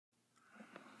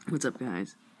What's up,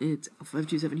 guys? It's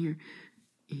 527 here,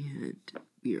 and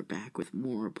we are back with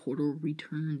more Portal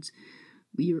Returns.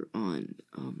 We are on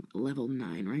level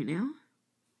 9 right now,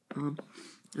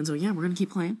 and so yeah, we're gonna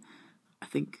keep playing. I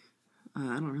think I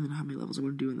don't really know how many levels I'm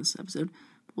gonna do in this episode,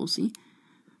 but we'll see.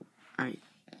 All right,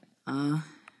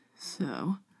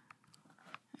 so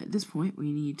at this point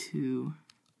we need to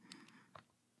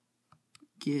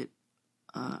get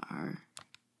our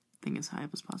thing as high up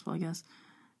as possible, I guess.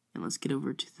 And let's get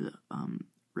over to the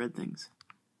red things.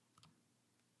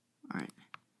 Alright.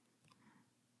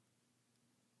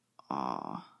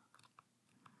 Aw.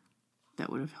 That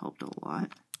would have helped a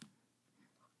lot.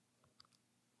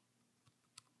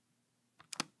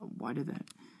 Why did that?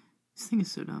 This thing is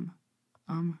so dumb.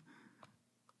 Here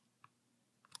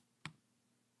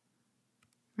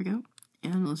we go.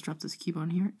 And let's drop this cube on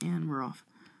here, and we're off.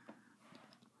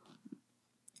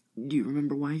 Do you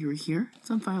remember why you were here? It's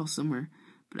on file somewhere.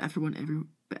 But after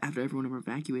everyone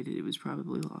evacuated, it was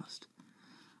probably lost.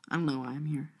 I don't know why I'm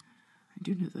here. I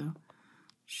do know, though.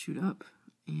 Shoot up,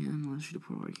 and let's shoot a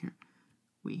portal right here.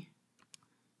 We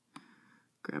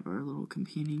grab our little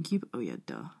companion cube. Oh yeah,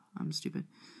 duh. I'm stupid.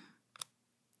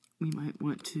 We might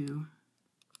want to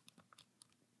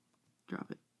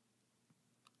drop it.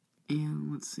 And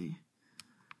let's see.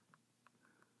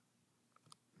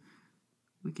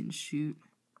 We can shoot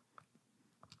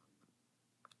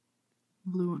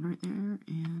blue one right there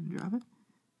and drop it.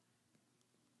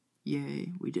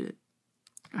 Yay, we did it.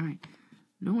 Alright,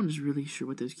 no one is really sure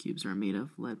what those cubes are made of.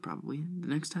 Lead, probably. The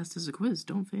next test is a quiz.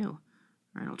 Don't fail.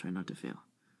 Alright, I'll try not to fail.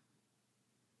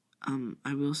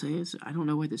 I will say is I don't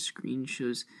know why the screen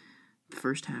shows the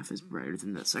first half is brighter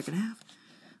than the second half,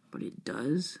 but it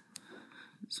does,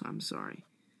 so I'm sorry.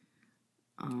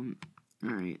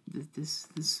 Alright, this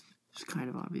is kind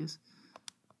of obvious.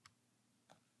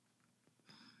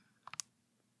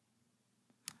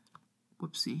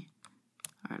 Whoopsie.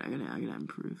 Alright, I gotta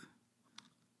improve.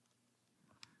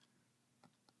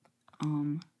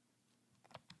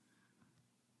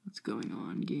 What's going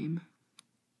on, game?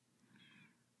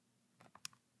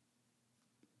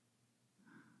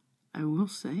 I will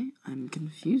say, I'm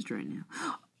confused right now.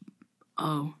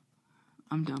 Oh,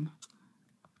 I'm dumb.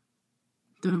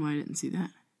 Don't know why I didn't see that.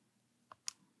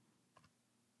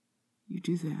 You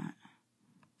do that.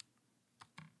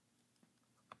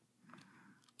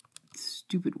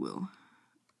 Stupid Will.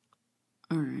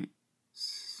 Alright.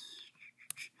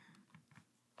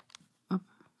 Up.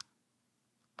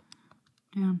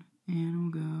 Down.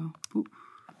 And we'll go. Boop.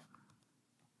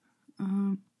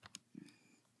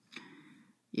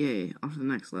 Yay. Off to the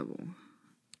next level.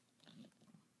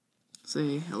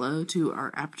 Say hello to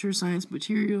our Aperture Science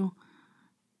Material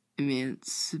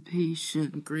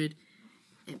Emancipation Grid.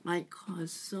 It might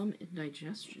cause some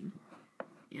indigestion,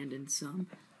 and in some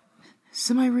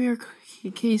semi-rare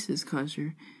cases cause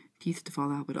your teeth to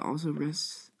fall out, but it also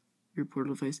resets your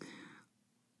portal device.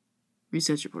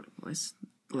 Resets your portal device.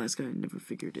 The last guy never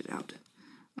figured it out.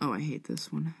 Oh, I hate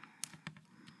this one.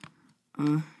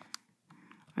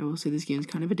 I will say this game is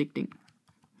kind of addicting,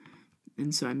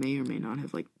 and so I may or may not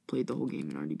have played the whole game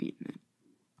and already beaten it.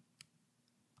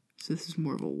 So this is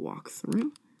more of a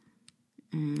walkthrough,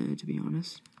 to be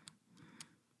honest,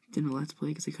 than a let's play,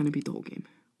 because I kind of beat the whole game.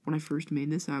 When I first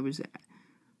made this, I was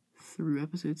through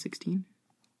episode 16,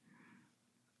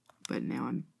 but now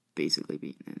I'm basically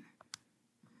beating it.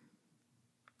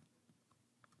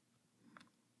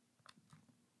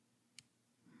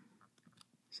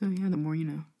 So yeah, the more you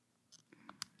know.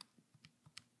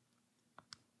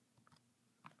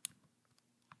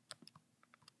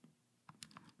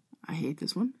 I hate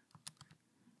this one.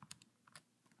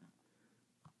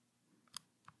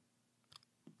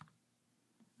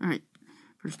 Alright,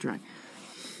 first try.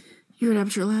 Here at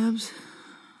Aperture Labs,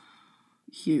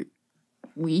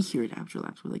 we here at Aperture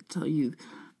Labs would like to tell you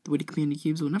the way to command the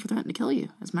cubes will never threaten to kill you.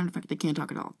 As a matter of fact, they can't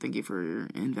talk at all. Thank you for your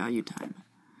invaluable time.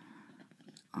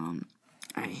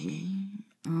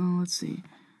 Let's see.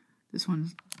 This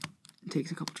one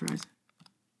takes a couple tries.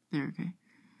 There, okay.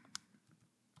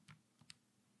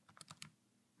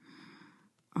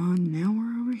 Now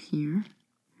we're over here.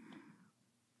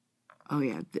 Oh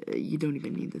yeah, you don't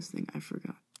even need this thing. I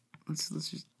forgot. Let's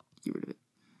just get rid of it.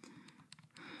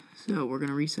 So we're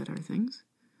gonna reset our things,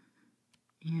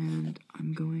 and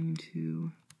I'm going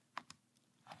to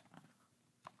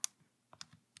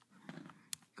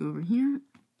go over here,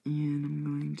 and I'm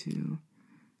going to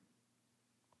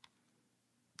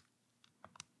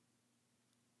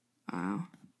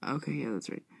okay, yeah, that's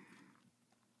right.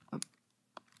 Up.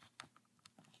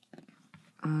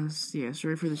 Yeah,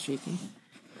 sorry for the shaking.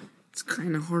 It's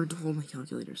kind of hard to hold my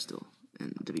calculator still,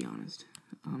 and to be honest.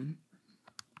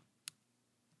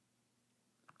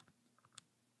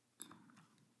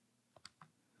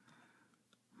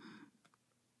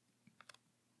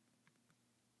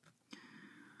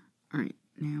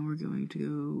 now we're going to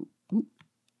go, whoop.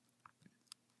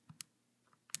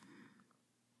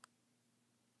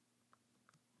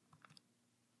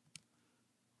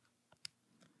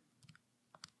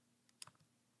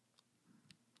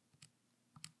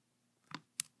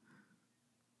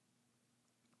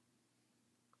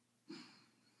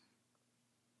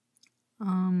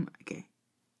 Okay.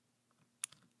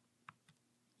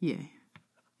 Yay.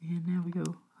 And now we go,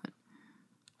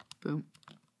 boom.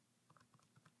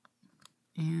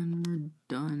 And we're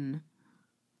done.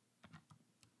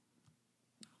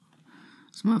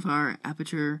 Some of our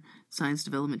Aperture science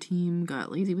development team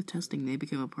got lazy with testing. They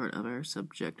became a part of our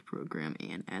subject program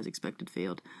and, as expected,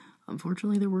 failed.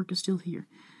 Unfortunately, their work is still here.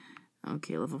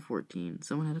 Okay, level 14.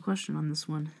 Someone had a question on this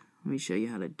one. Let me show you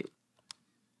how to do.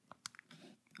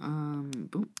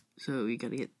 Boom. So you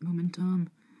gotta get momentum.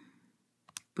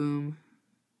 Boom.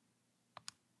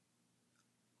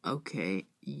 Okay,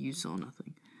 you saw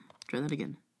nothing. Try that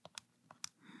again.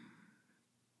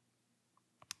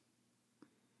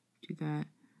 Do that.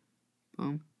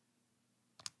 Boom.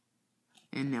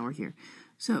 And now we're here.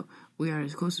 So, we are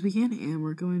as close as we can, and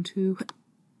we're going to...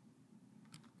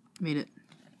 Made it.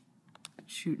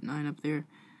 Shoot 9 up there.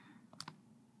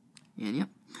 And yep.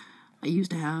 I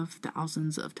used to have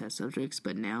thousands of test subjects,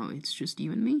 but now it's just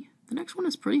you and me. The next one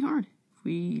is pretty hard. If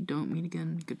we don't meet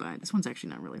again, goodbye. This one's actually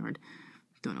not really hard.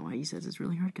 Don't know why he says it's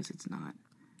really hard, because it's not.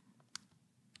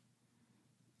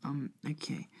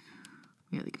 Okay.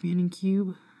 We got the commanding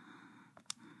cube.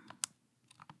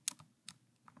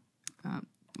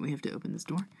 We have to open this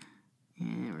door.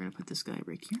 And we're going to put this guy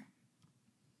right here.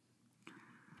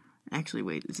 Actually,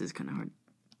 wait, this is kind of hard.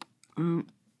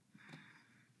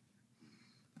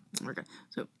 Okay,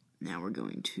 so now we're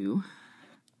going to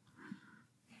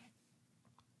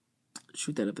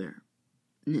shoot that up there.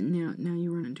 Now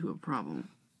you run into a problem.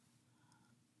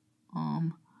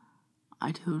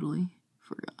 I totally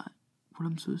forgot what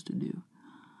I'm supposed to do.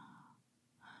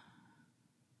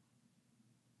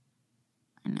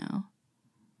 I know.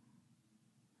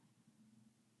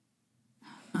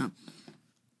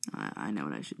 I know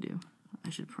what I should do. I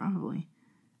should probably,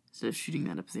 instead of shooting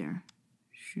that up there,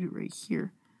 shoot it right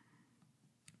here.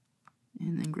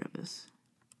 And then grab this.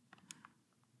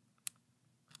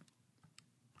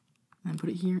 And put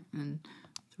it here, and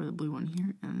throw the blue one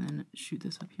here, and then shoot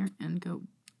this up here, and go.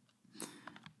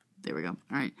 There we go.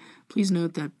 Alright. Please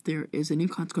note that there is a new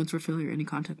consequence for failure. Any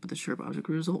contact with a sharp object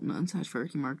will result in an unsaturated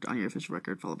hierarchy marked on your official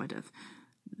record, followed by death.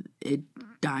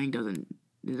 Dying doesn't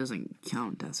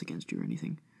count deaths against you or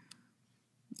anything.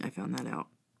 I found that out.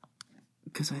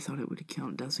 Because I thought it would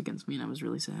count deaths against me, and I was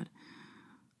really sad.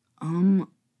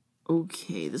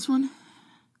 Okay, this one.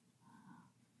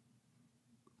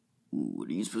 Ooh, what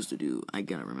are you supposed to do? I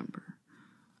gotta remember.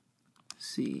 Let's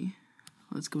see.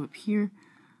 Let's go up here.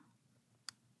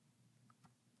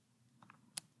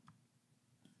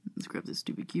 Let's grab this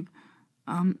stupid cube.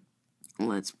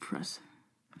 Let's press.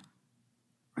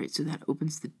 Right, so that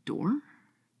opens the door.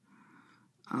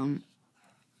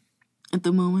 At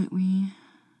the moment, we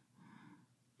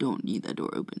don't need that door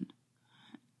open.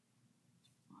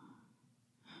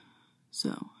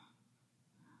 So.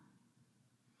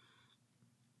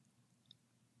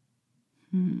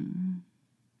 I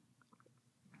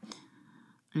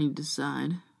need to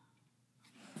decide.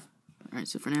 Alright,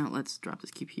 so for now, let's drop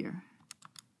this cube here.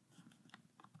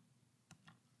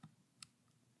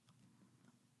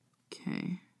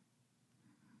 Okay.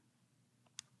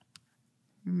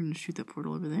 We're going to shoot that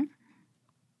portal over there.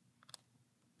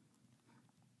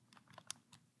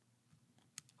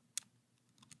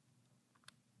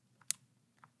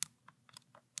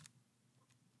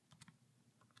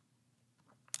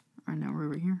 Alright, now we're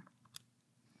over here.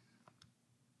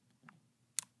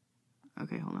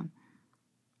 Okay, hold on.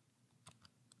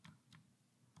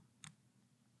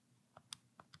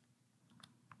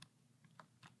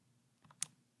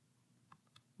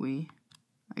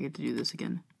 I get to do this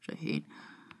again, which I hate.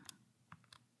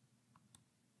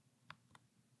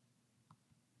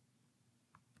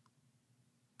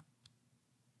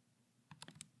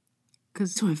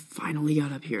 So I finally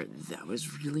got up here. That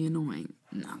was really annoying.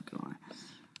 Not gonna lie.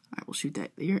 Alright, we'll shoot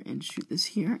that there and shoot this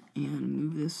here and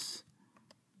move this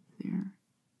there.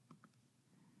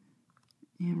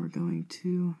 And we're going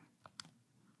to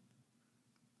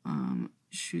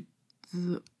shoot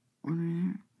the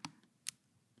order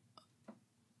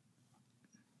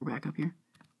back up here,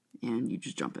 and you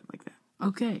just jump it like that.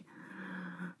 Okay.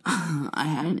 I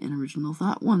had an original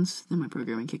thought once, then my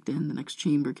programming kicked in. The next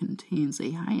chamber contains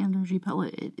a high-energy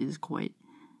pellet. It is quite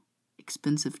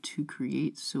expensive to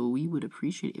create, so we would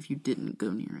appreciate it if you didn't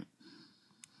go near it.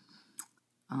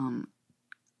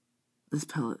 This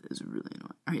pellet is really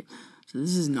annoying. Alright, so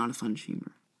this is not a fun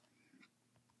chamber,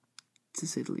 to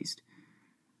say the least.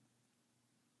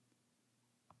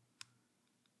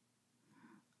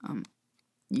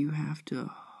 You have to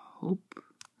hope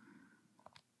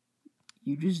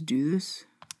you just do this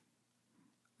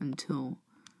until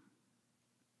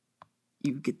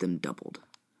you get them doubled.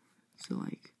 So,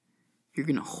 like, you're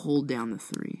gonna hold down the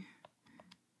 3.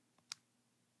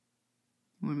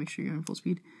 You wanna make sure you're on full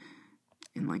speed.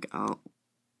 And, like,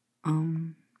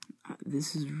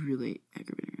 this is really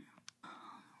aggravating right now.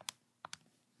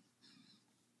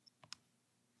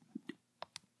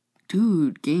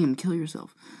 Dude, game, kill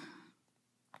yourself.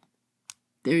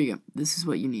 There you go. This is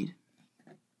what you need.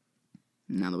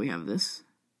 Now that we have this,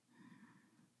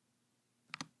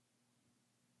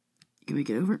 you can make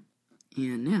it over.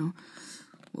 And now,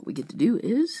 what we get to do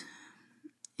is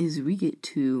we get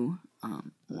to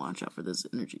watch out for this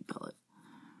energy pellet.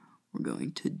 We're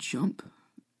going to jump,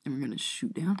 and we're going to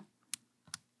shoot down.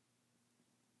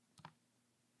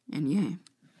 And yay.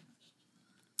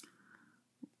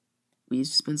 We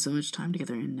used to spend so much time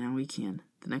together, and now we can.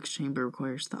 The next chamber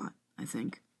requires thought, I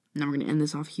think. Now we're going to end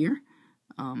this off here.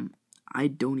 I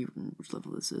don't even remember which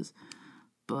level this is,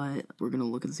 but we're going to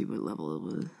look and see what level it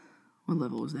was. What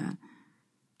level was that?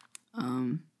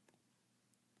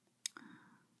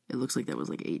 It looks like that was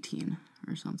like 18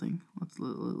 or something.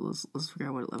 Let's figure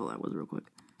out what level that was real quick.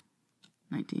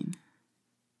 19.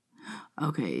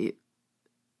 Okay.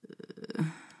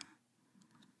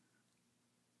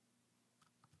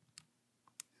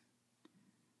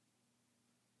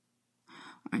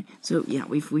 Alright, so yeah,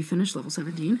 we finished level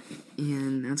 17,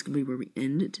 and that's going to be where we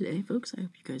end it today, folks. I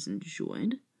hope you guys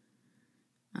enjoyed.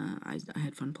 I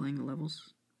had fun playing the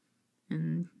levels,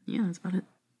 and yeah, that's about it.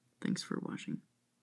 Thanks for watching.